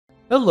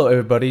Hello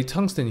everybody,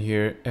 Tungsten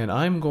here, and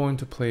I'm going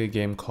to play a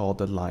game called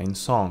The Lion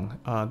Song.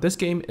 This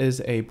game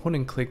is a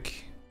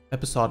point-and-click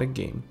episodic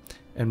game,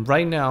 and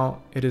right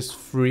now it is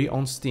free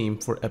on Steam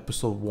for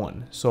episode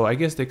 1. So I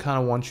guess they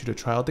kind of want you to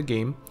try out the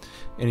game,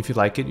 and if you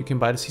like it, you can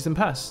buy the season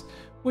pass,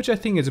 which I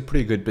think is a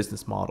pretty good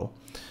business model.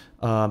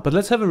 But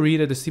let's have a read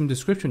at the Steam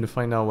description to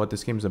find out what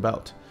this game is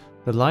about.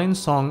 The Lion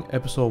Song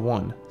Episode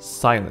 1,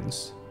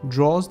 Silence,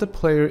 draws the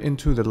player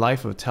into the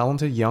life of a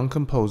talented young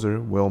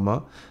composer,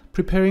 Wilma,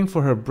 preparing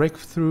for her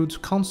breakthrough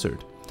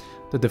concert,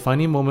 the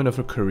defining moment of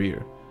her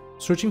career.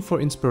 Searching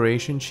for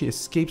inspiration, she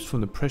escapes from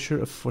the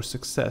pressure for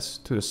success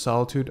to the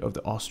solitude of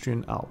the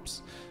Austrian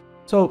Alps.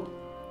 So,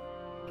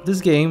 this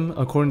game,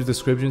 according to the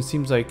description,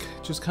 seems like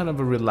just kind of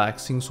a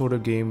relaxing sort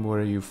of game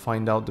where you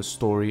find out the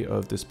story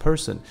of this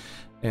person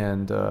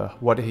and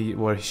what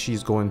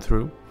she's going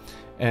through.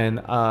 And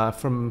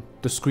from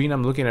the screen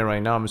I'm looking at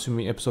right now, I'm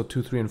assuming episode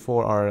 2, 3, and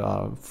 4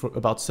 are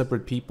about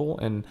separate people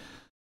and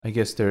I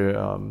guess their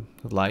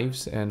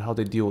lives and how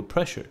they deal with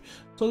pressure.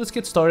 So let's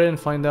get started and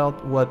find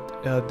out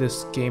what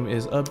this game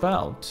is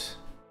about.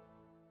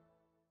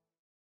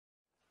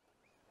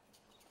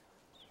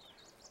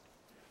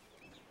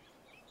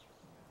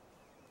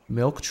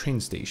 Milk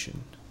train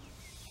station.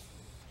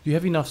 Do you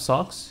have enough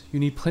socks? You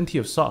need plenty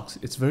of socks.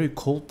 It's very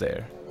cold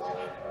there.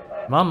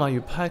 Mama,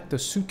 you packed the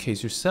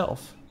suitcase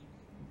yourself.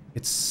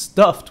 It's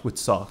stuffed with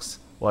socks.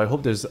 Well, I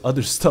hope there's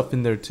other stuff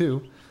in there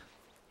too.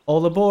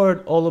 All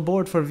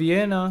aboard for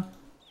Vienna.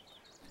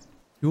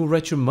 You will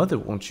write your mother,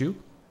 won't you?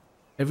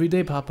 Every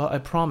day, Papa, I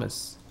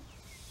promise.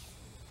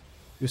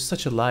 You're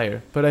such a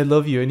liar, but I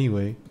love you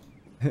anyway.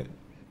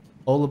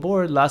 All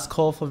aboard, last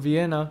call for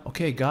Vienna.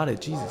 Okay, got it,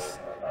 Jesus.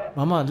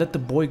 Mama, let the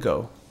boy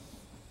go.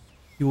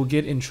 He will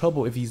get in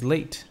trouble if he's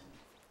late.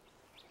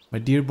 My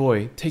dear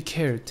boy, take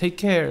care, take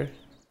care.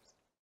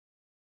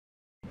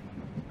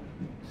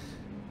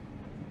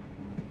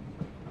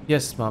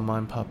 Yes, Mama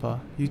and Papa,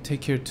 you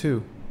take care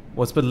too.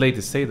 Well, it's a bit late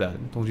to say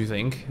that, don't you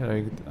think?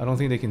 I don't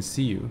think they can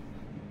see you.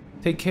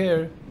 Take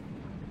care.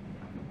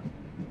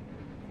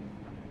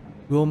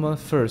 Wilma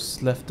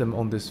first left them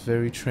on this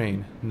very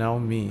train. Now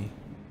me.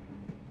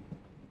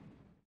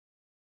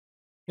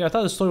 Yeah, I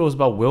thought the story was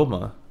about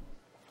Wilma.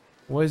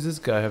 Why does this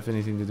guy have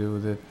anything to do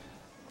with it?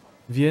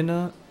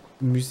 Vienna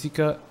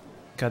Musica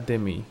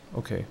Academy.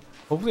 Okay.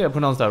 Hopefully I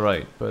pronounced that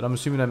right, but I'm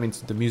assuming that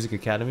means the Music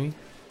Academy.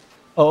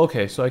 Oh,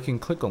 okay, so I can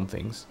click on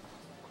things.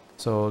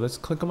 So let's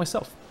click on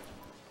myself.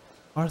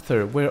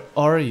 Arthur, where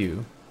are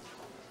you?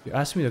 You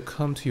asked me to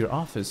come to your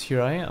office.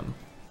 Here I am.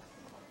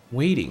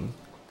 Waiting.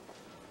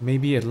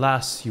 Maybe at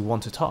last you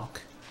want to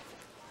talk.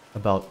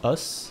 About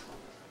us?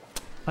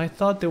 I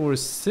thought they were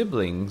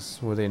siblings,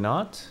 were they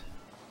not?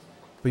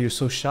 But you're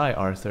so shy,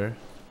 Arthur.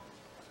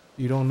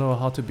 You don't know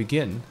how to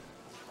begin.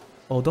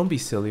 Oh, don't be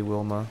silly,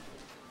 Wilma.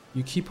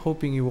 You keep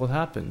hoping it will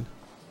happen,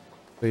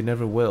 but it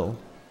never will.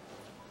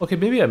 Okay,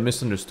 maybe I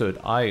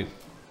misunderstood. I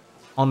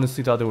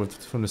honestly thought they were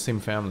from the same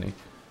family.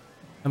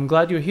 I'm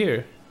glad you're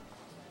here.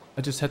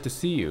 I just had to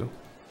see you.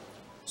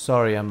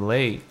 Sorry, I'm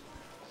late.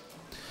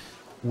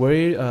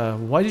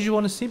 Why did you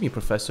want to see me,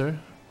 Professor?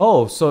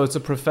 Oh, so it's a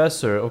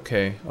professor.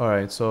 Okay,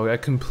 alright. So I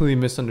completely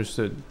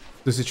misunderstood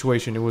the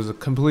situation. It was a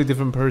completely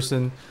different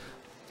person.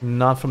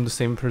 Not from the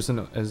same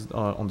person as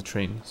on the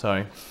train.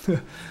 Sorry.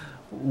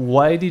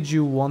 Why did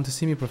you want to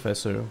see me,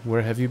 Professor?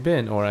 Where have you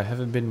been? Or I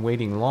haven't been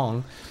waiting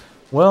long.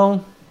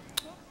 Well,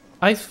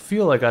 I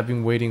feel like I've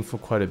been waiting for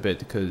quite a bit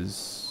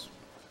because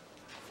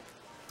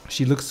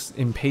she looks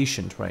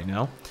impatient right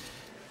now.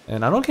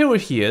 And I don't care where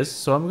he is,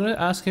 so I'm gonna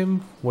ask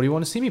him, what do you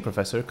want to see me,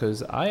 Professor?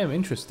 Because I am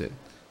interested.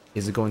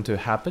 Is it going to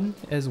happen,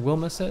 as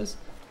Wilma says?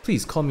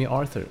 Please call me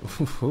Arthur.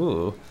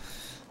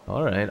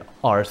 Alright,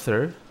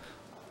 Arthur.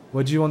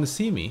 What do you want to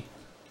see me?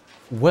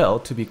 Well,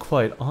 to be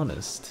quite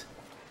honest.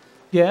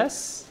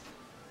 Yes?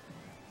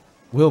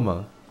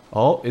 Wilma.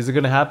 Oh, is it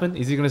gonna happen?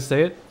 Is he gonna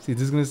say it? Is he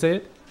just gonna say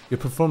it? Your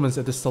performance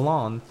at the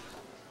salon.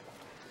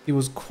 It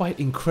was quite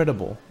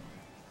incredible.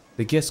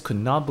 The guests could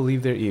not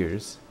believe their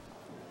ears.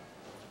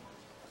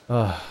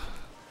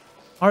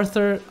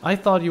 Arthur, I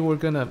thought you were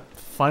gonna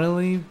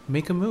finally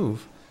make a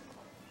move.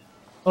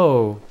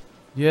 Oh,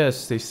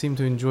 yes, they seem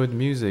to enjoy the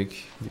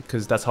music,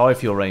 because that's how I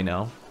feel right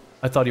now.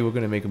 I thought you were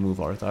gonna make a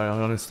move, Arthur. I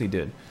honestly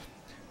did.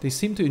 They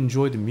seem to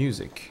enjoy the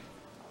music.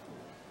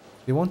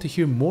 They want to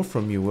hear more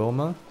from you,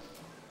 Wilma.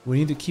 We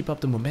need to keep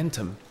up the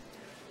momentum.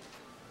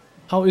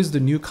 How is the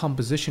new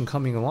composition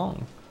coming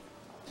along?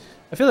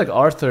 I feel like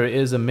Arthur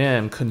is a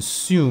man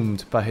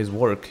consumed by his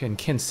work and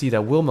can't see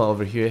that Wilma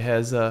over here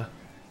has a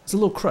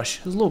little crush.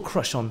 Has a little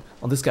crush on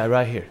this guy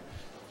right here.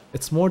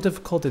 It's more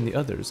difficult than the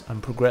others.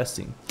 I'm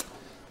progressing.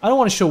 I don't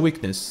want to show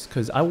weakness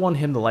because I want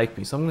him to like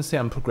me, so I'm going to say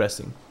I'm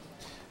progressing.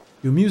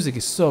 Your music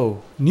is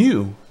so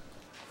new.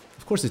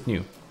 Of course it's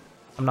new.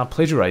 I'm not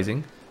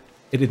plagiarizing.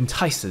 It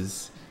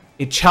entices.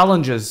 It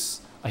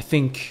challenges. I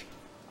think...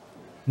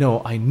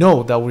 No, I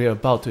know that we're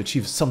about to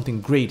achieve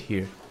something great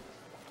here.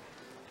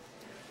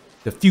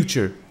 The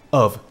future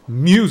of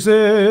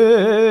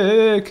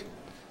music!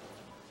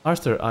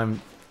 Arthur,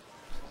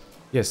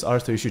 Yes,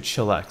 Arthur, you should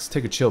chillax.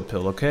 Take a chill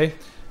pill, okay?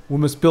 We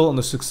must build on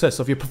the success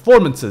of your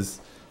performances.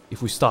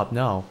 If we stop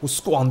now, we'll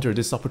squander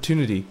this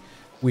opportunity.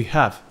 We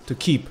have to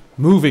keep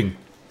moving.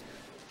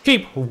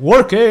 Keep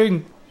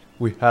working!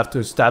 We have to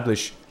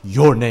establish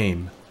your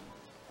name.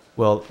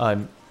 Well,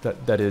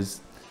 that is...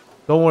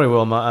 Don't worry,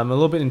 Wilma. I'm a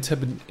little bit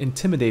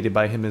intimidated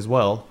by him as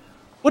well.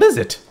 What is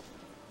it?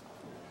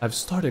 I've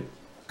started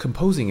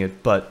composing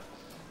it, but...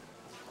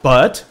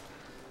 But?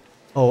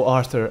 Oh,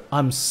 Arthur,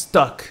 I'm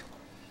stuck.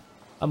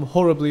 I'm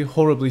horribly,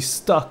 horribly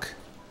stuck.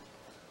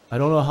 I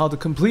don't know how to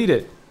complete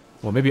it.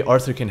 Well, maybe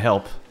Arthur can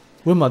help.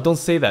 Wilma, don't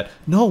say that.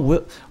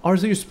 No,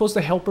 Arthur, you're supposed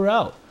to help her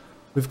out.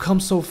 We've come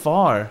so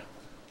far.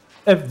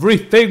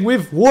 Everything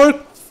we've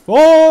worked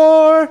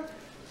for!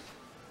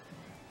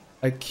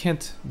 I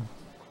can't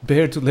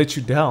bear to let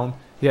you down.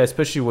 Yeah,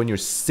 especially when you're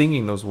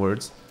singing those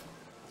words.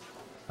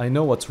 I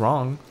know what's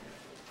wrong.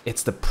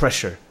 It's the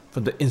pressure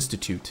from the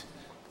Institute.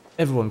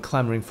 Everyone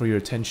clamoring for your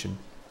attention,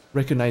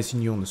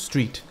 recognizing you on the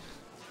street,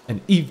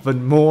 and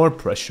even more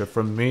pressure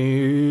from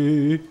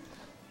me.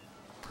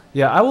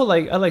 Yeah, I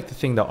like to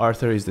think that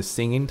Arthur is the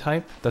singing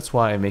type. That's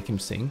why I make him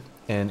sing,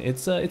 and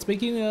it's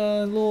making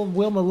little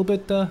Wilma a little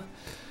bit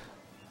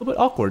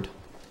awkward.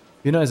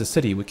 You know, as a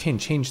city, we can't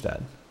change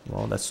that.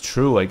 Well, that's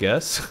true, I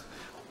guess.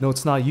 No,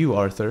 it's not you,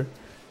 Arthur.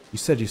 You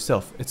said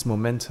yourself, it's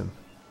momentum.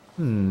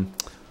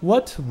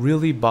 What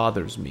really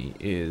bothers me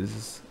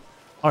is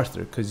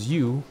Arthur, because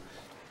you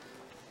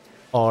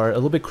are a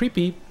little bit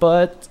creepy,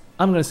 but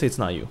I'm gonna say it's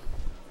not you.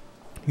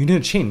 You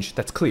need to change,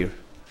 that's clear.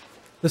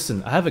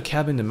 Listen, I have a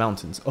cabin in the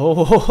mountains.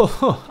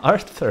 Oh,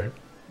 Arthur.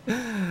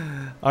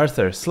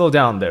 Arthur, slow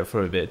down there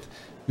for a bit.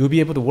 You'll be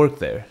able to work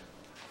there.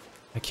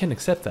 I can't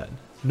accept that.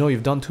 No,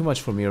 you've done too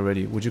much for me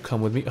already. Would you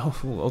come with me? Oh,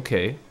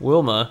 okay.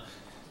 Wilma,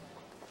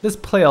 let's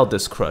play out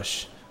this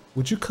crush.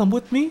 Would you come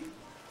with me?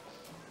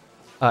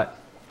 That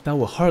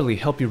will hardly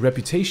help your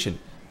reputation.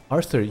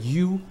 Arthur,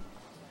 you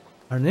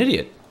are an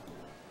idiot.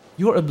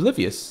 You're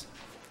oblivious.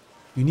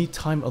 You need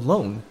time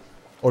alone.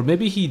 Or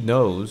maybe he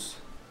knows.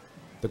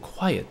 The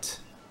quiet.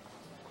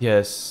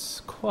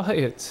 Yes,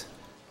 quiet.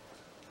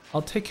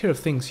 I'll take care of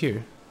things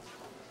here.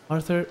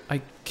 Arthur,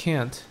 I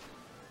can't.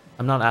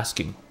 I'm not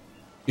asking.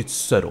 It's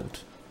settled.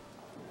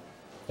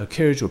 A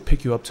carriage will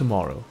pick you up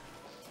tomorrow.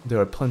 There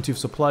are plenty of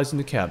supplies in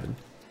the cabin.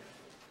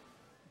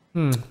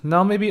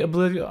 Now maybe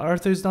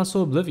Arthur's not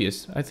so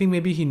oblivious. I think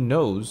maybe he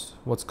knows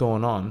what's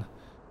going on.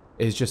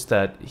 It's just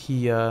that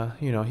he,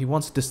 you know, he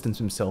wants to distance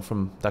himself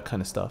from that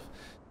kind of stuff.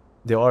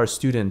 There are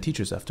student and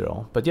teachers after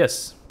all. But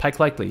yes, Pike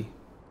likely.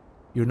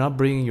 You're not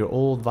bringing your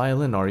old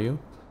violin, are you?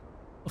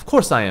 Of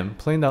course I am.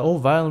 Playing that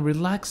old violin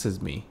relaxes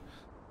me.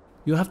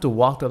 You'll have to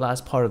walk the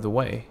last part of the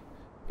way.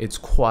 It's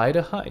quite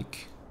a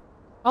hike.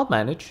 I'll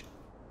manage.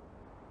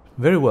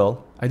 Very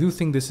well. I do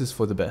think this is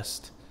for the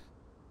best.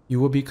 You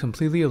will be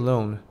completely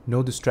alone,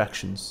 no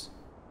distractions.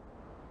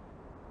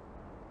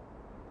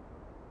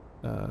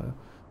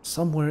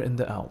 Somewhere in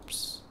the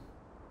Alps.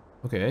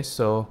 Okay,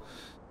 so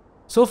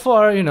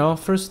far, you know,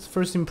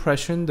 first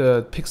impression,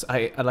 the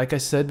like I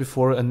said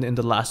before in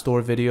the last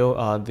door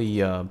video,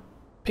 the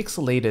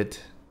pixelated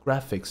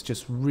graphics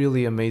just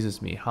really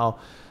amazes me. How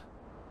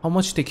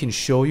much they can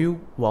show you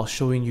while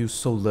showing you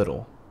so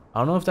little. I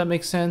don't know if that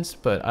makes sense,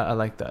 but I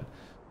like that.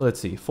 Let's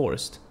see,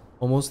 forest.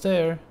 Almost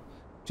there.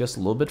 Just a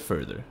little bit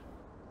further.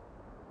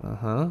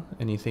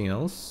 Anything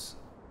else?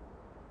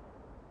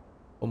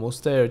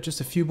 Almost there.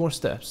 Just a few more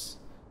steps.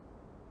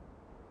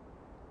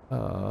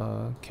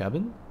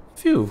 Cabin?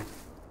 Phew.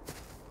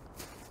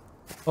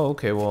 Oh,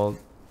 okay, well,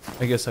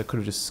 I guess I could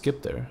have just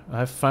skipped there.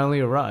 I've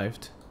finally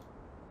arrived.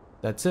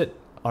 That's it.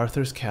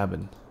 Arthur's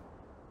cabin.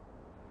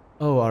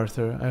 Oh,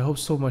 Arthur, I hope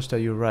so much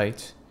that you're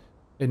right.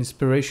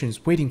 Inspiration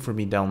is waiting for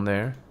me down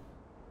there.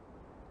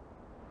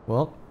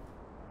 Well,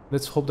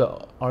 let's hope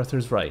that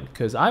Arthur's right,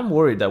 because I'm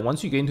worried that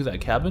once you get into that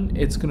cabin,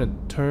 it's gonna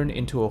turn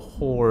into a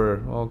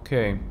horror.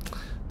 Okay.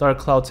 Dark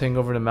clouds hang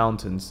over the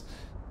mountains,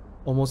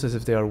 almost as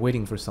if they are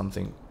waiting for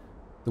something.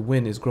 The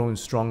wind is growing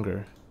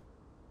stronger.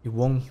 It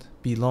won't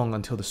be long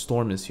until the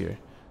storm is here.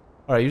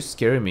 Alright, you're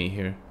scaring me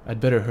here.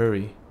 I'd better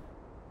hurry.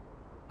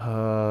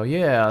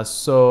 Yeah,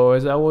 so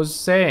as I was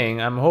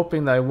saying, I'm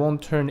hoping that it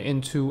won't turn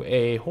into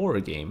a horror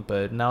game,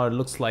 but now it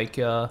looks like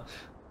a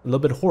little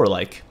bit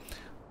horror-like.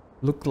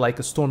 Look like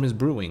a storm is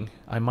brewing.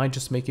 I might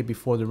just make it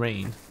before the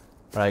rain.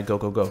 Alright, go,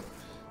 go, go.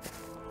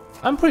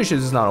 I'm pretty sure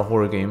this is not a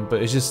horror game,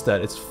 but it's just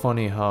that it's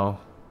funny how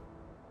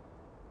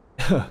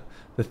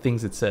the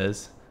things it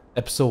says.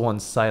 Episode 1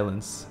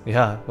 silence.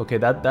 Yeah, okay,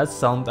 that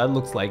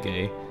looks like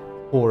a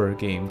horror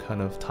game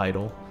kind of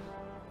title.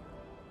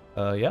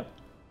 Yeah.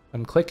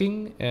 I'm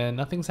clicking and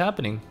nothing's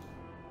happening.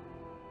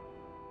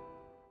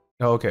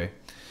 Oh, okay.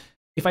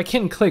 If I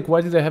can't click, why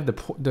did I have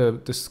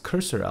this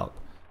cursor out?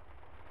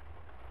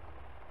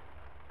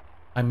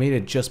 I made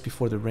it just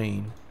before the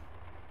rain.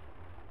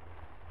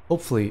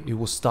 Hopefully it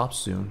will stop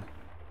soon.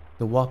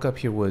 The walk up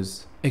here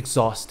was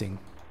exhausting.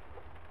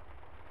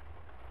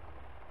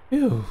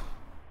 Ew.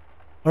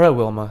 Alright,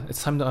 Wilma,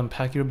 it's time to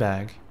unpack your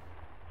bag.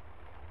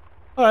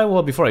 Alright,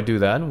 well, before I do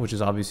that, which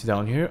is obviously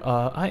down here,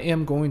 I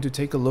am going to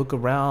take a look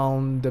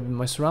around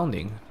my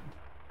surrounding.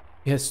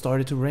 It has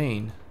started to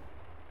rain.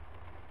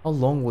 How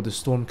long will the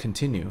storm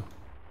continue?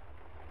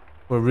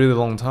 For a really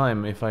long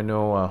time, if I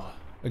know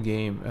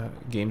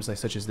games like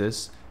such as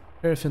this.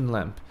 Paraffin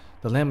lamp.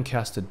 The lamp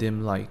casts a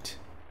dim light.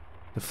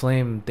 The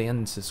flame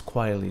dances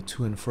quietly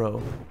to and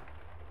fro,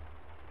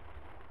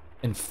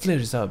 and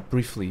flares out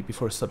briefly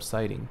before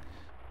subsiding.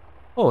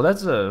 Oh,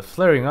 that's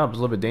flaring up is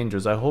a little bit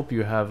dangerous. I hope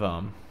you have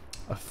a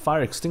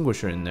fire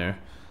extinguisher in there.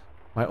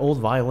 My old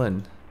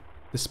violin.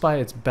 Despite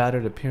its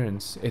battered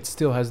appearance, it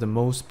still has the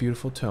most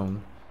beautiful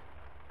tone.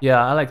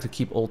 Yeah, I like to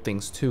keep old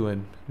things too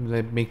and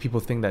make people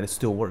think that it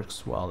still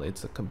works while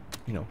it's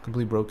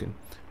completely broken.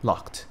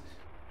 Locked.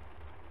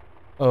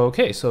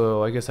 Okay,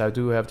 so I guess I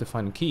do have to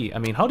find a key. I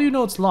mean, how do you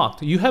know it's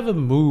locked? You haven't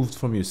moved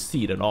from your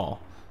seat at all.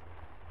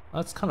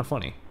 That's kind of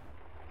funny.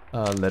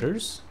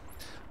 Letters.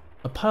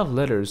 A pile of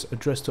letters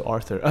addressed to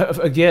Arthur.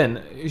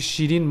 Again,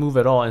 she didn't move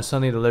at all and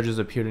suddenly the letters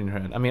appeared in her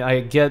hand. I mean,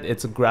 I get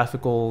it's a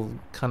graphical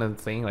kind of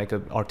thing, like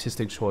an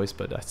artistic choice,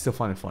 but I still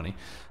find it funny.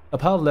 A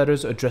pile of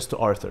letters addressed to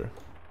Arthur.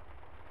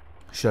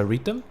 Should I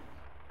read them?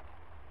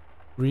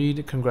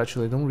 Read,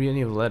 congratulate. Don't read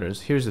any of the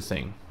letters. Here's the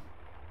thing.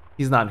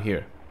 He's not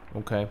here.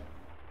 Okay.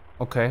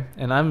 Okay.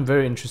 And I'm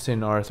very interested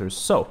in Arthur.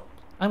 So,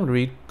 I'm going to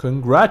read,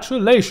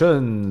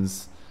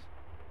 congratulations!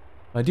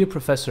 My dear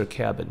Professor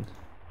Cabin.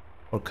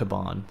 Or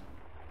Caban.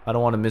 I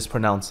don't want to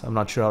mispronounce. I'm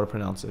not sure how to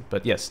pronounce it.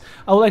 But yes,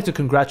 I would like to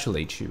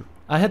congratulate you.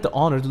 I had the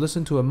honor to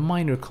listen to a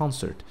minor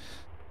concert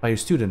by your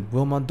student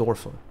Wilma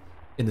Dorfer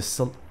in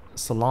the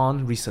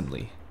salon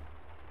recently.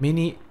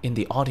 Many in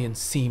the audience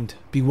seemed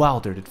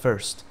bewildered at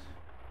first,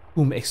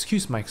 whom,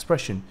 excuse my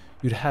expression,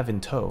 you'd have in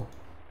tow.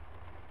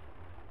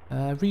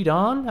 Read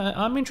on.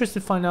 I'm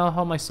interested to find out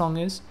how my song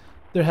is.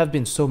 There have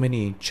been so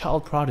many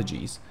child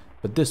prodigies,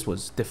 but this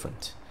was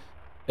different.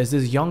 As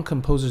this young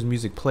composer's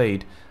music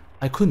played,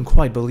 I couldn't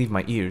quite believe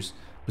my ears,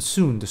 but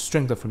soon the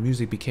strength of her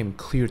music became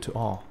clear to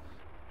all,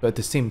 but at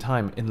the same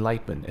time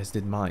enlightenment as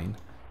did mine.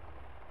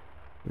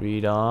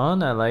 Read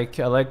on. I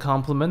like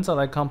compliments. I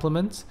like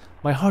compliments.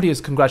 My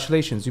heartiest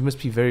congratulations. You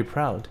must be very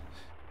proud.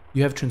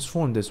 You have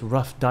transformed this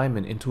rough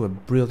diamond into a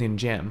brilliant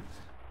gem.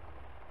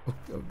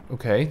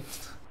 Okay.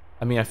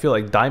 I mean, I feel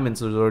like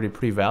diamonds are already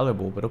pretty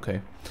valuable, but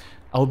okay.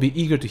 I will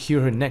be eager to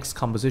hear her next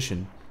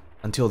composition.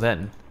 Until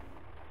then,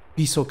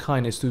 be so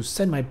kind as to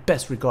send my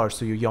best regards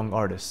to your young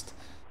artist.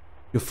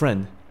 Your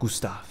friend,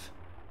 Gustav.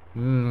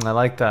 I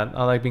like that.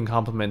 I like being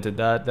complimented.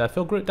 That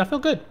felt great. That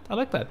felt good. I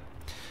like that.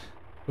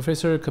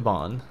 Professor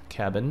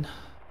Cabin,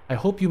 I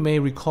hope you may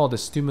recall the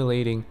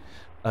stimulating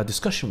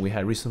discussion we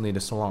had recently in the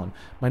salon.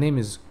 My name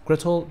is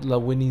Gretel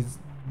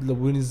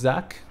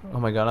Lawinizak. Oh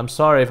my god, I'm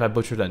sorry if I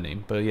butchered that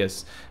name, but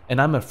yes.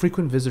 And I'm a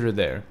frequent visitor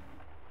there.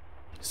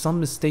 Some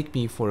mistake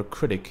me for a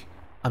critic.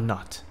 I'm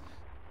not.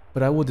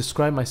 But I will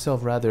describe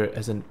myself rather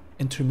as an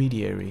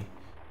intermediary.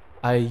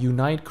 I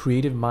unite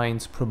creative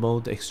minds,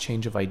 promote the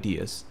exchange of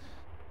ideas.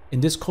 In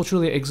this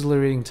culturally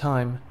exhilarating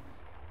time,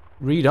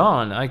 read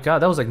on. God,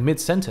 that was like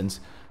mid-sentence.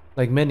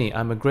 Like many,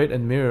 I'm a great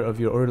admirer of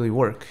your early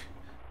work.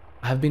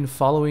 I have been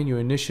following your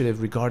initiative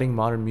regarding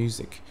modern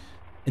music,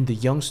 and the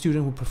young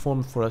student who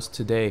performed for us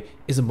today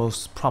is a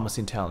most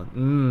promising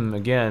talent.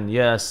 Again,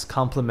 yes,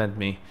 compliment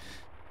me.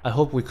 I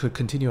hope we could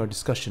continue our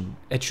discussion,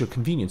 at your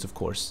convenience, of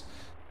course.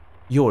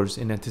 Yours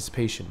in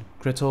anticipation,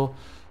 Gretel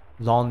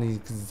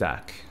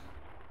Lonizak.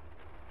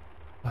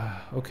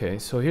 Okay,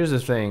 so here's the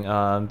thing.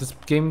 This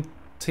game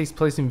takes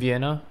place in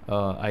Vienna.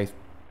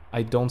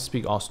 I don't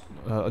speak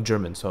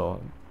German,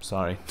 so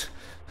sorry.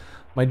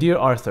 My dear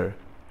Arthur,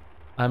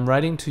 I'm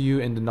writing to you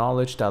in the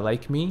knowledge that,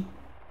 like me,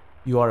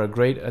 you are a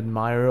great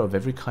admirer of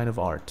every kind of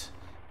art.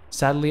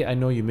 Sadly, I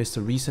know you missed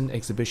a recent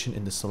exhibition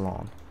in the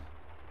salon.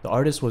 The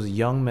artist was a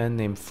young man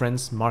named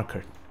Franz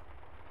Markert.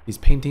 His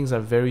paintings are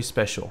very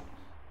special.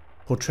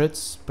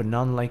 Portraits, but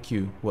none like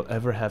you will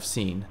ever have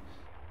seen.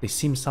 They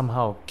seem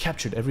somehow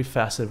captured every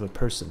facet of a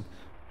person.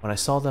 When I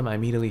saw them, I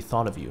immediately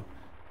thought of you.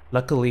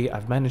 Luckily,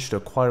 I've managed to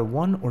acquire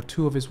 1 or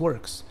 2 of his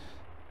works.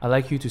 I'd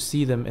like you to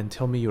see them and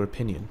tell me your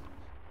opinion.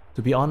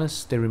 To be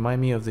honest, they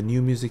remind me of the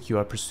new music you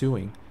are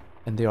pursuing,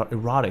 and they are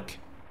erotic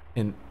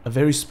in a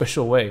very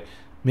special way,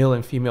 male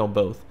and female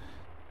both.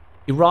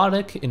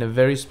 Erotic in a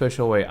very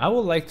special way. I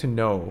would like to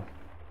know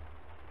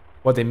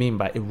what they mean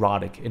by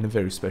erotic in a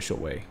very special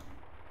way.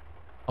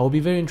 I will be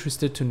very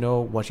interested to know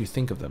what you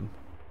think of them.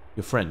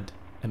 Your friend,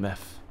 MF.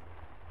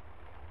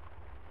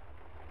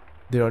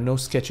 There are no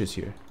sketches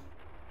here.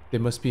 They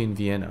must be in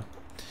Vienna.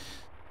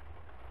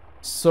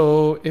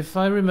 So, if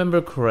I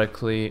remember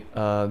correctly,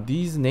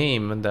 these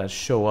names that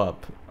show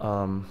up,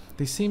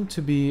 they seem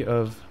to be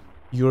of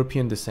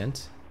European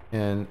descent.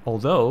 And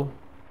although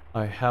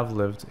I have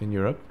lived in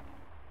Europe,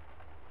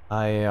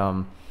 I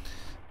am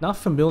not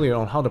familiar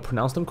on how to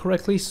pronounce them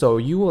correctly, so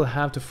you will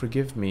have to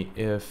forgive me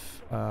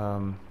if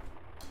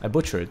I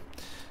butcher it,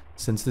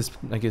 since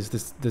I guess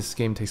this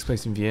game takes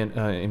place in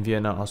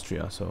Vienna,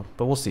 Austria. So,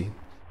 but we'll see.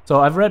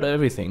 So I've read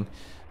everything.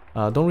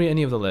 Don't read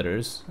any of the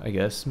letters, I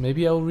guess.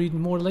 Maybe I'll read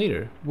more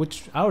later,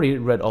 which I already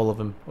read all of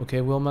them.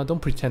 Okay, Wilma,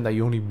 don't pretend that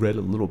you only read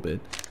a little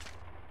bit.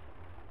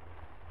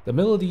 The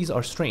melodies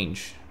are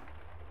strange.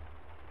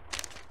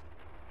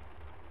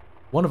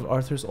 One of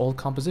Arthur's old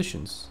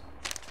compositions.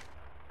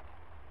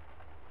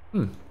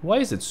 Why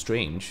is it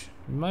strange?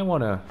 You might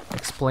want to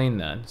explain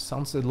that.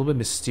 Sounds a little bit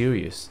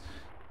mysterious.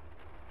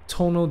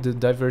 Tonal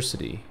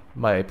Diversity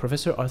by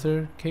Professor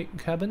Arthur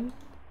Cabin?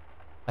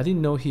 I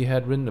didn't know he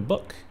had written a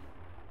book.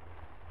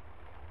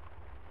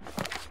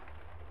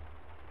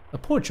 A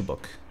poetry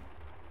book.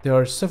 There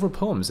are several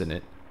poems in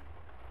it.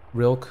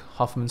 Rilke,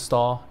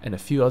 Hofmannsthal, and a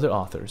few other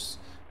authors.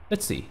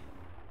 Let's see.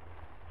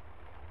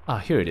 Ah,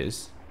 here it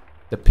is.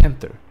 The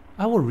Panther.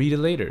 I will read it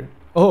later.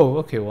 Oh,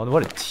 okay, well,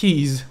 what a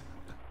tease.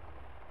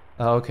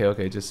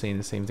 Okay, just saying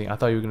the same thing. I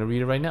thought you were going to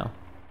read it right now.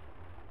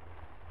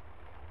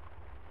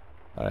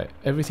 Alright,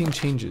 Everything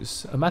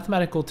Changes. A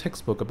mathematical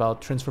textbook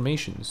about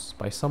transformations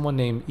by someone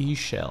named E.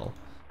 Shell.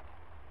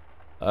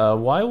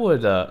 Why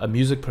would a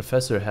music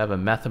professor have a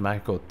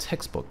mathematical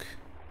textbook?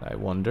 I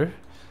wonder.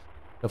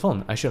 The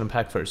phone. I should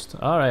unpack first.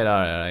 Alright.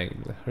 I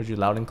heard you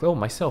loud and clear. Oh,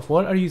 myself.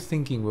 What are you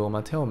thinking,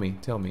 Wilma? Tell me.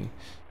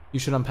 You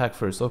should unpack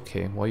first.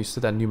 Okay, well, you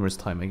said that numerous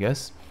times, I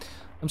guess.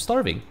 I'm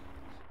starving.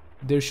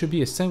 There should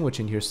be a sandwich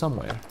in here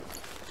somewhere.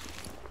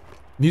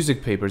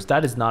 Music papers.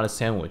 That is not a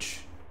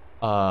sandwich.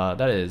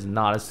 That is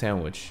not a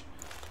sandwich.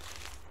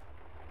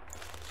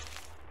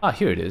 Ah,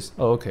 here it is.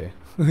 Oh, okay.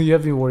 You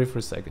have me worried for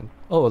a second.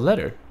 Oh, a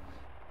letter.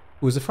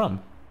 Who is it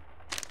from?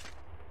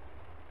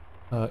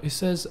 It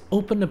says,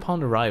 opened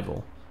upon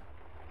arrival.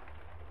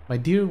 My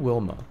dear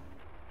Wilma,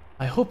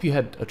 I hope you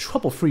had a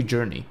trouble-free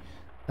journey.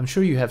 I'm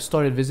sure you have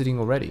started visiting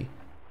already.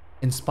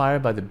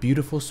 Inspired by the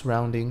beautiful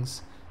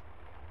surroundings.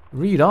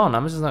 Read on,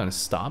 I'm just not gonna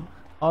stop.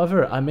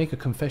 However, I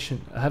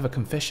have a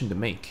confession to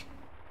make.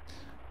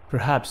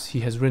 Perhaps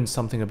he has written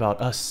something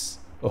about us.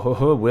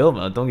 Oh,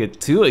 Wilma, don't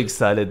get too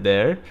excited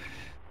there.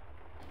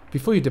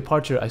 Before your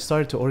departure, I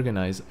started to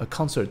organize a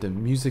concert at the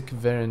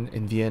Musikverein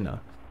in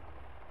Vienna.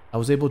 I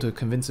was able to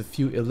convince a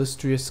few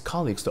illustrious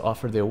colleagues to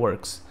offer their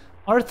works.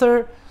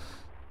 Arthur,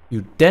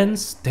 you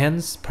dense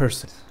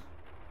person.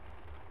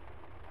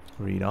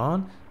 Read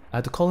on. I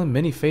had to call in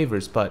many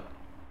favors, but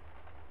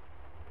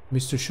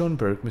Mr.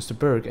 Schoenberg, Mr.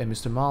 Berg, and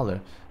Mr.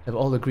 Mahler have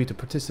all agreed to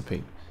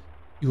participate.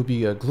 It will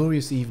be a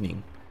glorious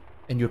evening,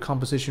 and your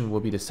composition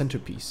will be the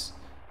centerpiece.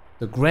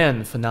 The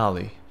grand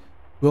finale.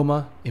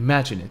 Wilma,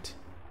 imagine it.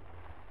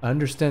 I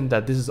understand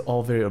that this is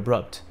all very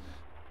abrupt.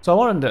 So I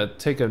wanted to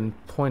take a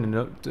point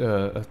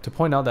to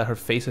point out that her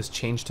face has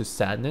changed to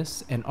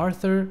sadness. And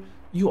Arthur,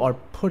 you are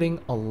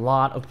putting a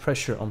lot of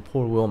pressure on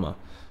poor Wilma.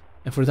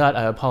 And for that,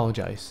 I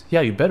apologize.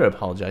 Yeah, you better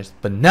apologize.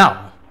 But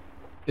now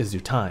is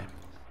your time.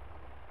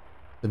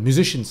 The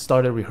musicians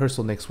start a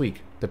rehearsal next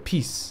week. The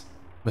piece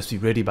must be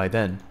ready by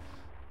then.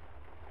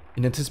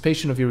 In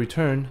anticipation of your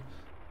return,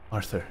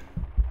 Arthur.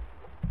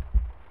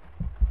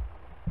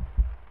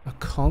 A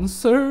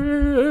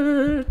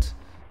concert?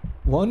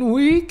 1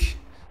 week?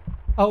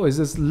 How is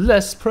this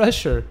less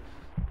pressure?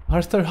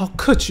 Arthur, how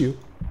could you?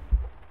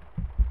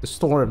 The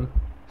storm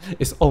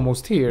is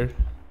almost here.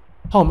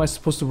 How am I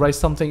supposed to write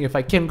something if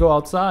I can't go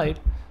outside?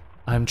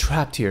 I am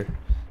trapped here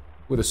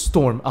with a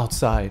storm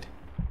outside,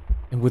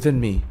 and within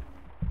me,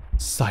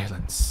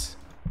 silence.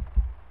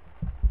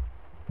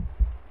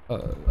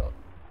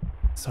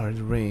 Sorry,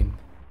 the rain.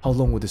 How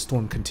long will the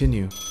storm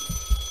continue?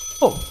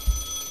 Oh!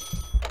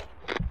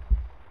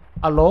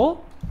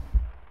 Hello?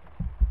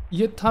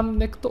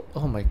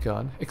 Oh my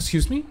god.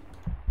 Excuse me?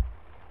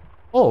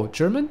 Oh,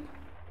 German?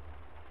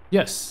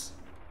 Yes.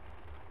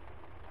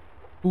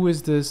 Who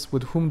is this?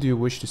 With whom do you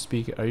wish to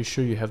speak? Are you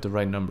sure you have the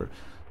right number?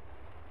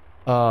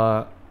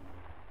 I'm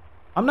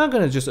not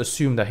gonna just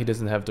assume that he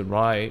doesn't have the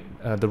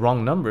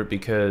wrong number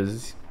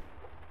because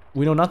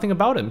we know nothing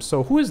about him.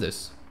 So who is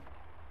this?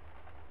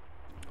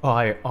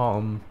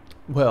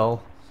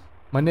 Well,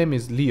 my name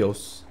is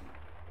Leos.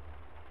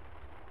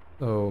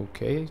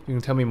 Okay, you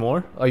can tell me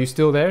more? Are you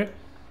still there?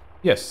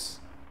 Yes.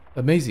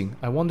 Amazing.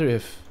 I wonder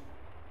if...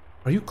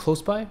 Are you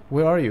close by?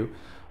 Where are you?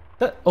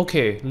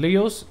 Okay,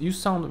 Leos, you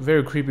sound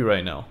very creepy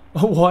right now.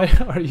 Why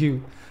are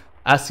you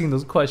asking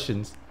those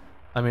questions?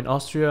 I'm in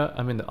Austria,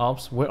 I'm in the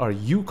Alps. Where are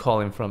you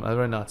calling from? I'd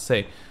rather not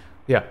say.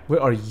 Yeah,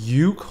 where are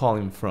you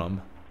calling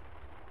from?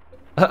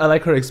 I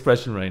like her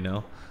expression right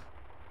now.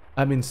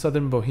 I'm in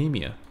southern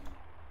Bohemia.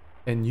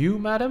 And you,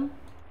 madam?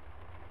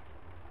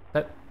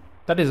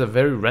 That is a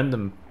very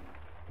random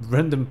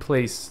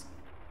place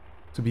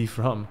to be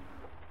from.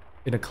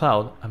 In a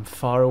cloud, I'm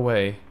far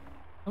away.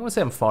 I'm gonna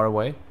say I'm far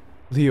away.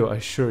 Leo, I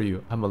assure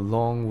you, I'm a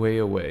long way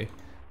away.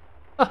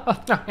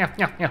 I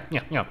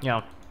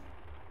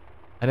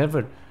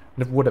never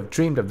would have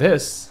dreamed of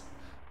this.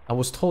 I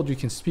was told you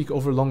can speak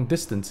over long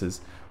distances.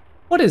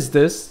 What is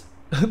this?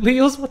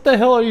 Leos, what the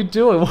hell are you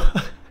doing?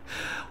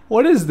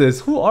 What is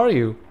this? Who are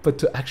you? But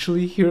to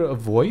actually hear a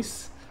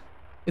voice?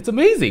 It's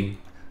amazing.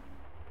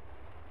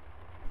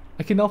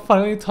 I can now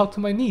finally talk to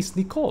my niece,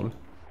 Nicole.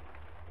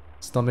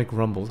 Stomach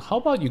rumbles. How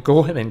about you go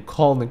ahead and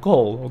call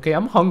Nicole? Okay,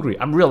 I'm hungry.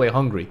 I'm really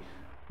hungry.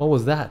 What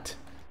was that?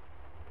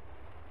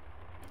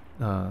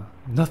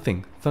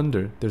 Nothing.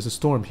 Thunder. There's a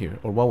storm here.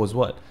 Or what was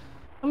what?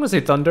 I'm gonna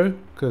say thunder,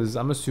 because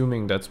I'm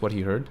assuming that's what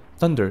he heard.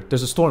 Thunder.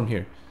 There's a storm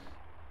here.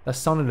 That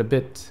sounded a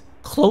bit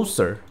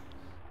closer.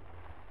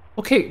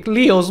 Okay,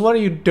 Leos, what are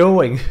you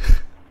doing?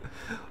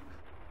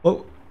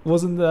 Oh,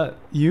 wasn't that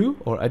you?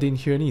 Or I didn't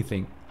hear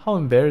anything. How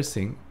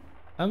embarrassing.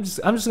 I'm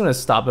just gonna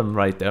stop him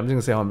right there. I'm just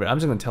gonna say how I'm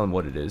just gonna tell him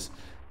what it is.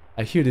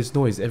 I hear this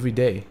noise every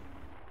day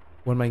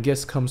when my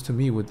guest comes to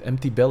me with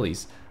empty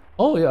bellies.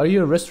 Oh, are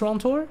you a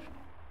restaurateur?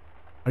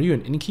 Are you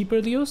an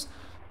innkeeper, Leos?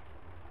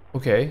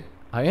 Okay,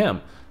 I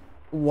am.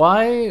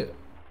 Why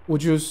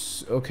would you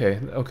okay,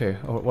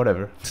 or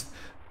whatever.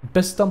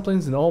 Best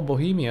dumplings in all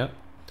Bohemia.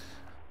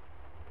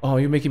 Oh,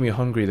 you're making me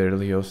hungry there,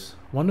 Leos.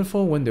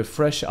 Wonderful when they're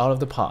fresh out of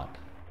the pot,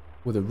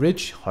 with a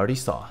rich, hearty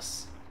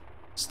sauce.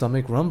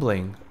 Stomach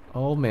rumbling.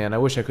 Oh man, I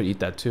wish I could eat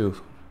that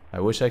too.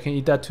 I wish I can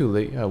eat that too,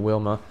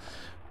 Wilma.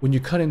 When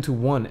you cut into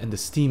one and the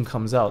steam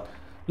comes out.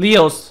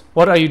 Leos,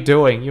 what are you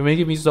doing? You're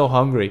making me so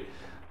hungry.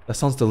 That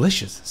sounds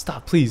delicious.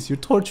 Stop, please. You're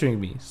torturing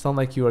me. Sound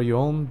like you are your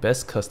own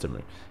best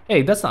customer.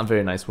 Hey, that's not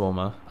very nice,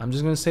 Wilma. I'm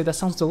just gonna say that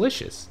sounds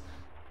delicious.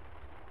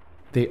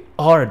 They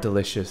are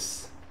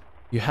delicious.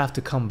 You have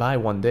to come by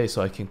one day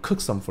so I can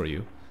cook some for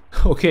you.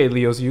 Okay,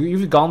 Leos,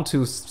 you've gone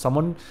to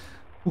someone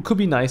who could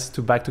be nice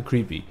to back to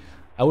creepy.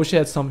 I wish I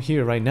had some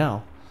here right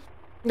now.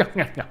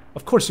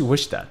 Of course you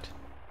wish that.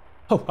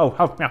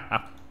 I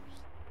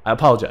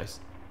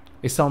apologize.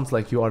 It sounds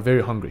like you are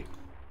very hungry.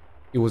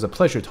 It was a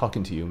pleasure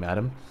talking to you,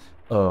 madam.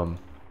 I'm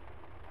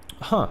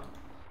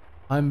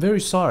very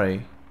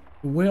sorry.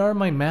 Where are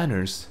my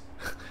manners?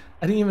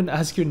 I didn't even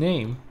ask your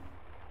name.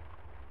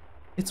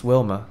 It's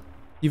Wilma.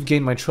 You've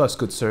gained my trust,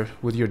 good sir,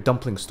 with your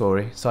dumpling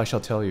story, so I shall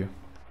tell you.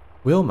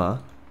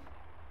 Wilma?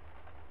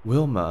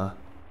 Wilma,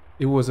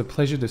 it was a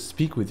pleasure to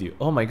speak with you.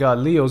 Oh my god,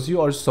 Leos, you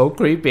are so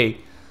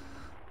creepy.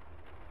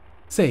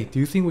 Say, do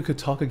you think we could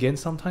talk again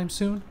sometime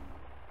soon?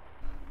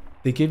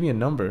 They gave me a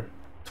number.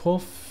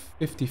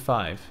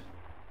 1255.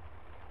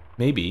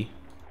 Maybe.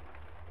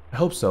 I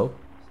hope so.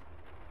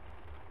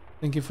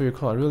 Thank you for your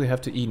call. I really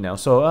have to eat now.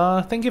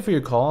 So, thank you for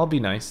your call. I'll be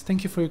nice.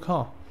 Thank you for your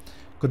call.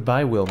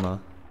 Goodbye,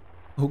 Wilma.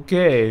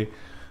 Okay.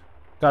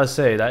 Gotta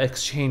say, that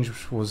exchange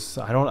was...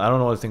 I don't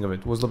know what to think of it.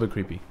 It was a little bit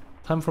creepy.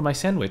 Time for my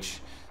sandwich.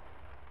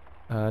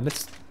 How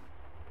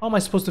am I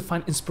supposed to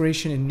find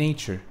inspiration in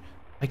nature?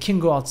 I can't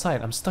go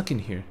outside. I'm stuck in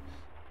here.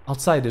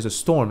 Outside, there's a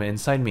storm, and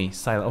inside me,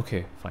 silent.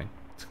 Okay, fine.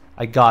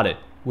 I got it,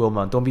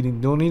 Wilma. Don't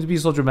need to be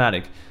so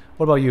dramatic.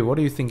 What about you? What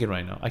are you thinking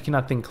right now? I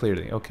cannot think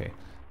clearly. Okay.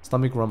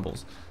 Stomach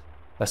rumbles.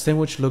 That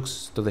sandwich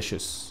looks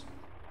delicious.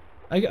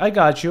 I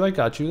got you.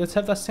 Let's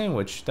have that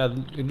sandwich.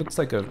 It looks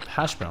like a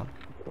hash brown.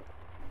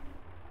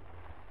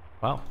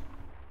 Wow.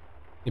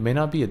 It may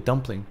not be a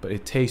dumpling, but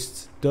it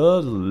tastes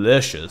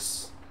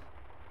delicious.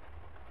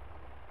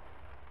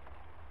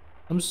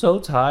 I'm so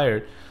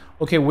tired.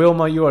 Okay,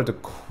 Wilma, you are the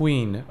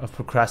queen of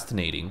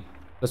procrastinating.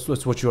 That's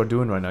what you are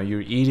doing right now.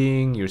 You're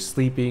eating, you're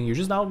sleeping, you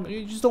just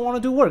don't want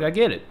to do work. I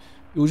get it.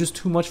 It was just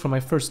too much for my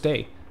first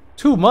day.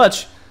 Too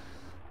much?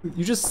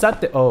 You just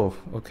sat there. Oh,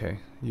 okay.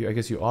 I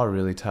guess you are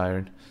really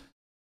tired.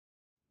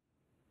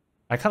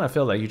 I kind of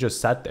feel like you just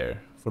sat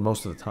there for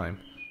most of the time.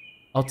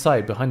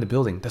 Outside, behind the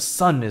building, the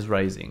sun is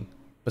rising.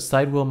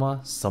 Beside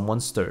Wilma,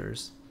 someone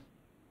stirs.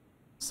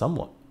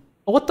 Someone?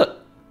 Oh, what the?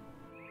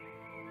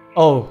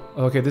 Oh,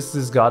 okay, this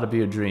has got to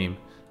be a dream.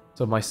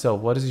 So myself,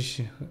 what is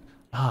he?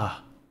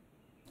 Ah,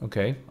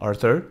 okay,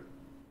 Arthur.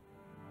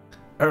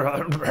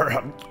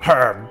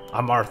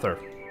 I'm Arthur.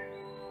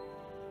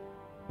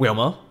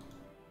 Wilma?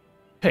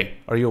 Hey,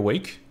 are you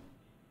awake?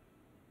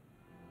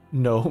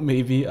 No,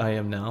 maybe I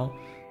am now.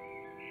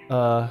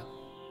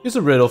 Here's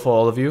a riddle for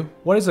all of you.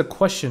 What is a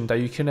question that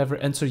you can never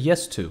answer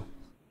yes to?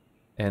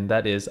 And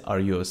that is, are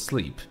you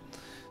asleep?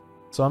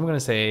 So I'm gonna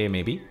say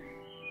maybe.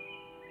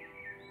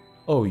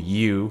 Oh,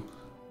 you.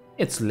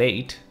 It's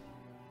late.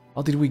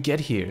 How did we get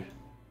here?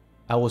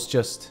 I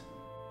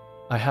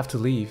have to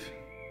leave.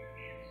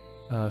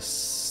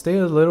 Stay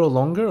a little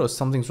longer or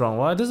something's wrong?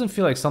 Well, it doesn't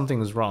feel like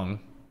something is wrong.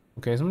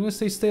 Okay, so I'm gonna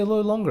say stay a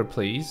little longer,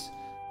 please.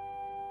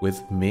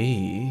 With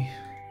me.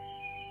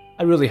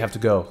 I really have to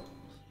go.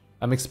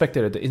 I'm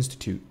expected at the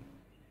institute.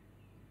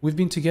 We've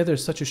been together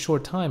such a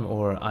short time,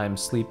 or I'm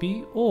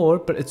sleepy,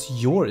 but it's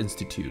your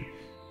institute.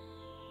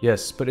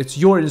 Yes, but it's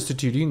your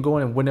institute. You can go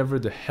in whenever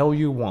the hell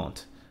you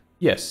want.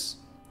 Yes.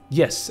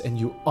 Yes, and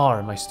you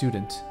are my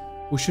student.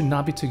 We should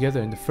not be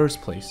together in the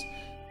first place.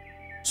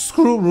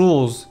 Screw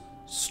rules.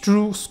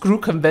 Screw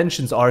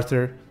conventions,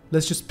 Arthur.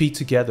 Let's just be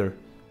together.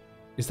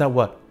 Is that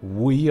what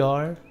we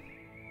are?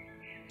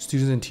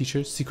 Students and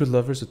teachers, secret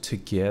lovers are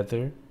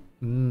together?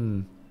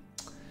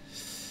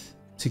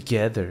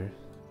 Together.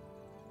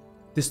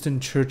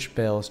 Distant church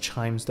bells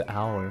chimes the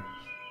hour.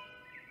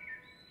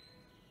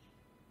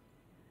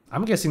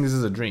 I'm guessing this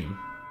is a dream.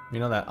 You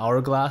know that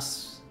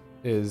hourglass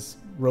is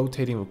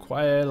rotating for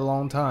quite a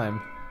long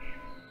time.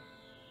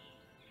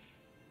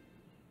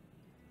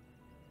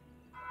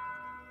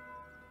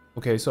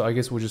 Okay, so I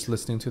guess we're just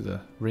listening to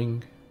the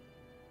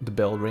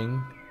bell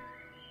ring.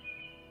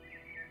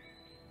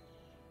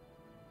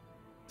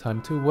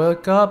 Time to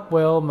wake up,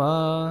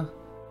 Wilma.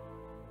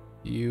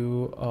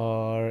 You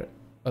are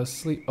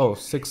asleep. Oh,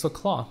 6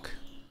 o'clock.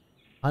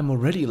 I'm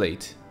already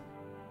late.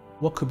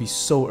 What could be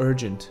so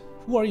urgent?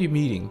 Who are you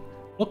meeting?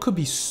 What could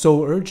be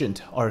so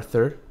urgent,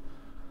 Arthur?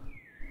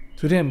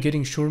 Today I'm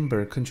getting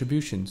Schoenberg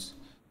contributions.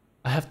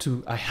 I have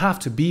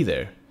to be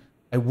there.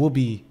 I will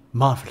be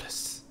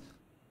marvelous.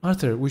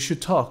 Arthur, we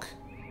should talk.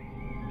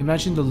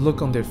 Imagine the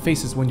look on their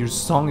faces when your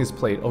song is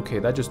played. Okay,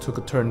 that just took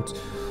a turn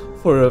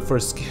for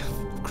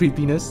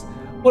creepiness.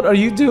 What are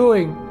you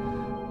doing?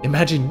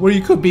 Imagine where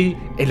you could be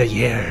in a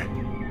year.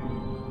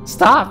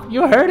 Stop!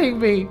 You're hurting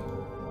me.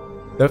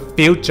 The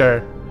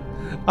future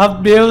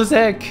of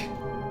music.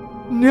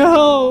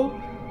 No.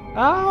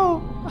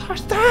 Ow,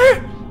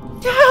 Arthur.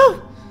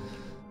 No.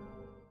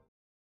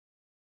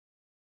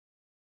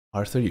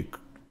 Arthur, you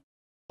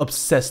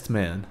obsessed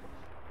man.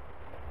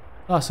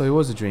 Ah, so it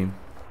was a dream.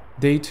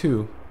 Day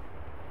 2.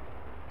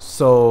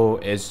 So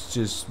it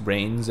just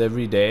rains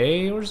every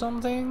day or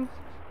something?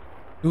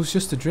 It was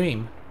just a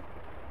dream.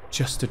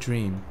 Just a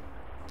dream.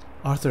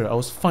 Arthur, I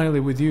was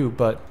finally with you,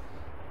 but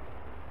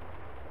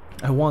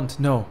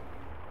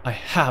I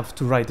have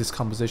to write this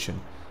composition.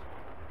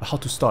 How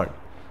to start?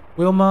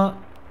 Wilma,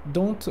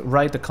 don't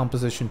write the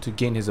composition to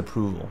gain his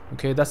approval,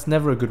 okay? That's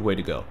never a good way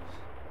to go.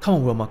 Come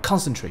on, Wilma,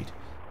 concentrate.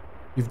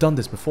 You've done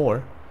this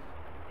before.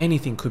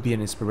 Anything could be an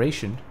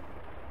inspiration.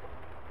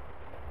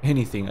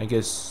 Anything, I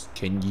guess.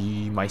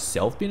 Can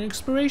myself be an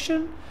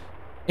inspiration?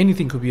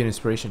 Anything could be an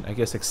inspiration, I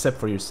guess, except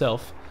for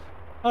yourself.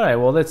 Alright,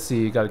 well, let's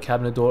see. You got a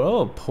cabinet door.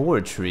 Oh,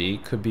 poetry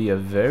could be a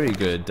very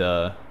good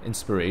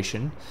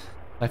inspiration.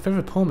 My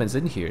favorite poem is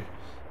in here.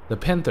 The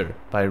Panther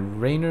by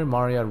Rainer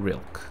Maria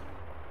Rilke.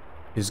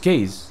 His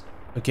gaze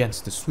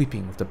against the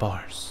sweeping of the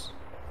bars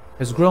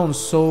has grown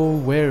so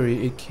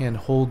weary it can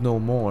hold no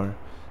more.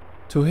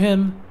 To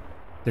him,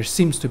 there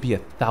seems to be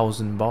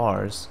 1,000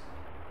 bars,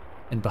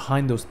 and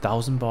behind those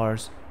 1,000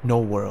 bars, no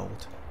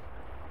world.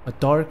 A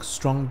dark,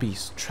 strong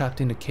beast trapped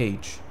in a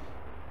cage.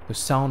 The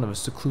sound of a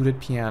secluded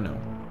piano.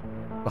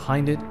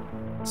 Behind it,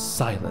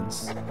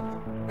 silence.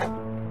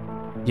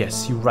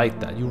 Yes, you write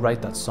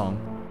that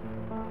song.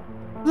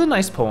 It was a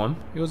nice poem.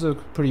 It was a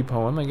pretty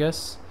poem, I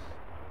guess.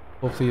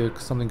 Hopefully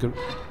something good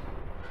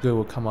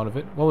will come out of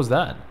it. What was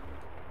that?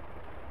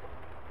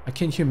 I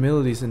can't hear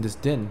melodies in this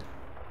din.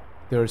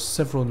 There are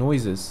several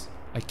noises.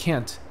 I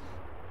can't.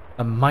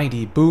 A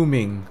mighty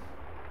booming.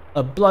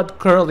 A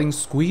blood-curdling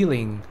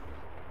squealing.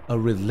 A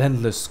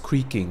relentless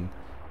creaking.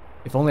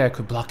 If only I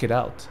could block it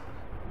out.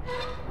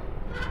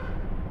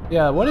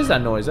 Yeah, what is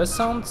that noise? That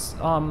sounds,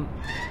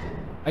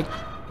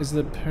 is it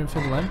the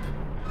paraffin lamp?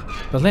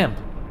 The lamp!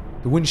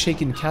 The wind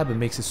shaking the cabin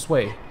makes it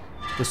sway.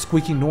 The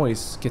squeaking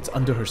noise gets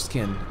under her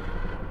skin.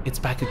 It's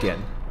back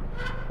again.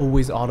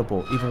 Always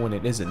audible, even when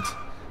it isn't.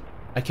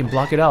 I can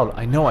block it out.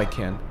 I know I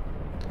can.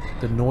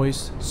 The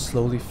noise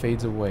slowly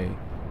fades away.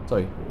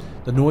 Sorry.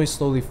 The noise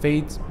slowly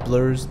fades,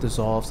 blurs,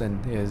 dissolves,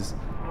 and is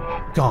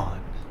gone.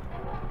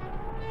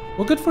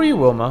 Well, good for you,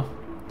 Wilma.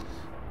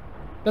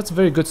 That's a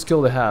very good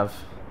skill to have.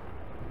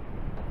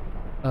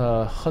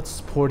 Hut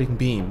supporting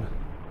beam.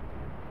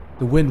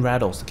 The wind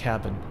rattles the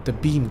cabin. The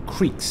beam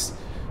creaks.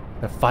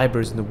 The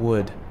fibers in the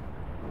wood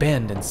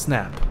bend and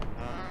snap.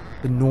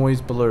 The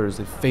noise blurs.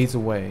 It fades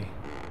away.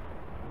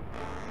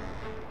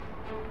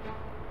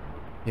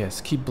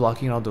 Yes, keep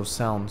blocking out those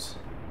sounds.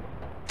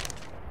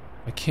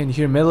 I can't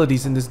hear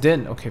melodies in this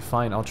din. Okay,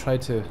 fine. I'll try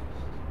to...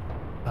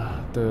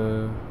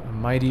 the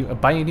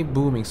mighty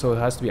booming, so it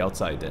has to be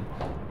outside then.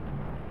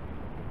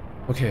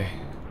 Okay.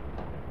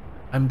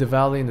 I'm the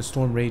valley and the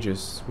storm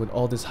rages. With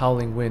all this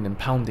howling wind and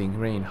pounding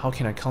rain, how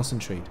can I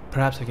concentrate?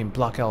 Perhaps I can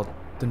block out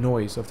the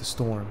noise of the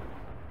storm.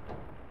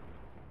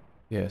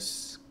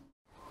 Yes.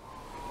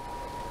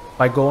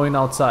 By going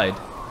outside.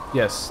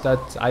 Yes,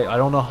 that I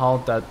don't know how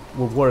that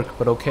will work,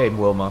 but okay,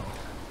 Wilma.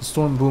 The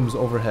storm booms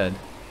overhead.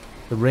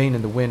 The rain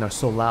and the wind are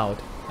so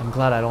loud. I'm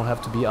glad I don't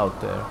have to be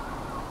out there.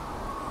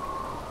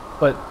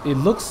 But it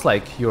looks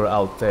like you're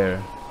out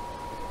there.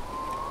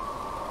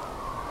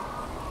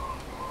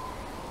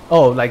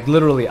 Oh, like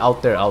literally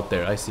out there, out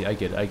there. I see, I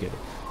get it.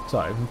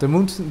 Sorry. The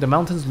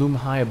mountains loom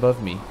high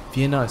above me.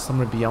 Vienna is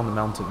somewhere beyond the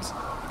mountains.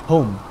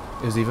 Home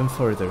is even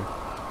further.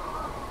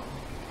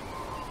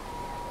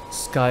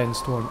 Sky and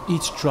storm.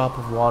 Each drop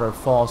of water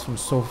falls from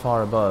so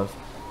far above.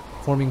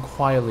 Forming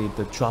quietly,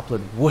 the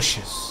droplet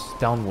whooshes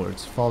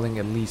downwards, falling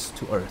at least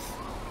to earth.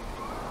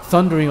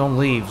 Thundering on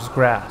leaves,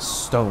 grass,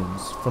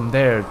 stones, from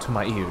there to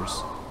my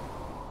ears.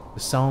 The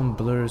sound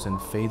blurs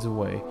and fades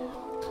away.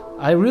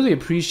 I really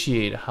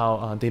appreciate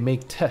how they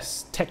make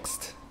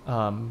text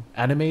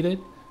animated,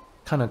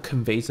 kind of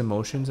conveys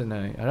emotions, and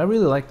I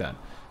really like that.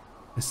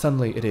 And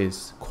suddenly it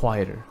is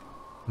quieter.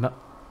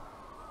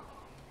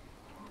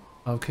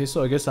 Okay,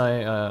 so I guess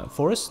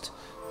forest?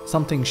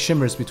 Something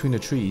shimmers between the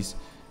trees.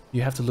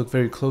 You have to look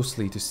very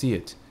closely to see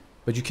it,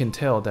 but you can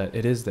tell that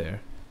it is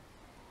there.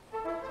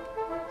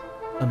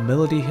 A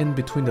melody hidden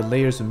between the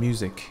layers of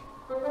music.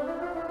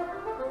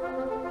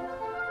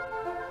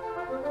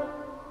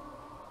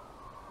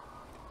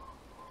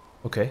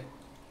 Okay.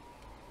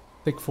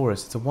 Thick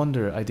forest. It's a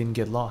wonder I didn't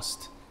get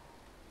lost.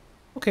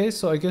 Okay,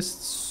 so I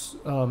guess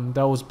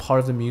that was part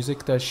of the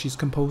music that she's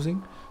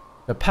composing.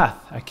 The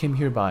path I came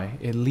here by,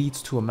 it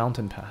leads to a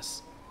mountain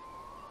pass.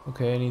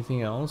 Okay,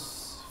 anything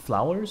else?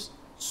 Flowers?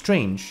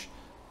 Strange.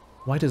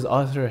 Why does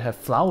Arthur have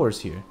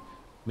flowers here?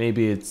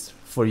 Maybe it's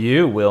for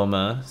you,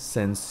 Wilma,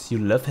 since you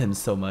love him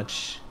so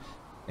much.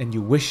 And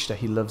you wish that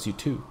he loves you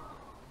too.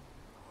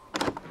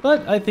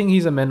 But I think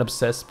he's a man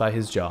obsessed by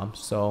his job,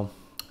 so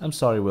I'm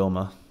sorry,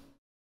 Wilma.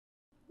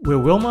 Will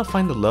Wilma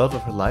find the love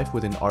of her life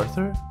within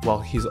Arthur, while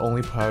his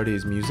only priority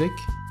is music?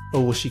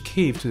 Or will she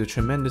cave to the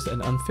tremendous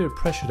and unfair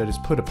pressure that is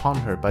put upon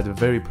her by the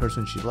very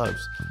person she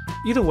loves?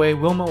 Either way,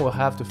 Wilma will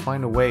have to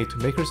find a way to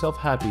make herself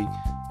happy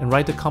and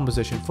write the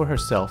composition for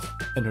herself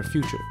and her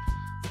future.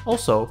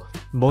 Also,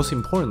 most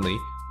importantly,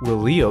 will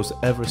Leos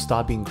ever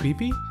stop being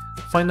creepy?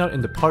 Find out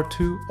in the part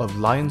 2 of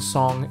Lion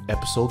Song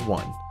Episode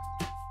 1.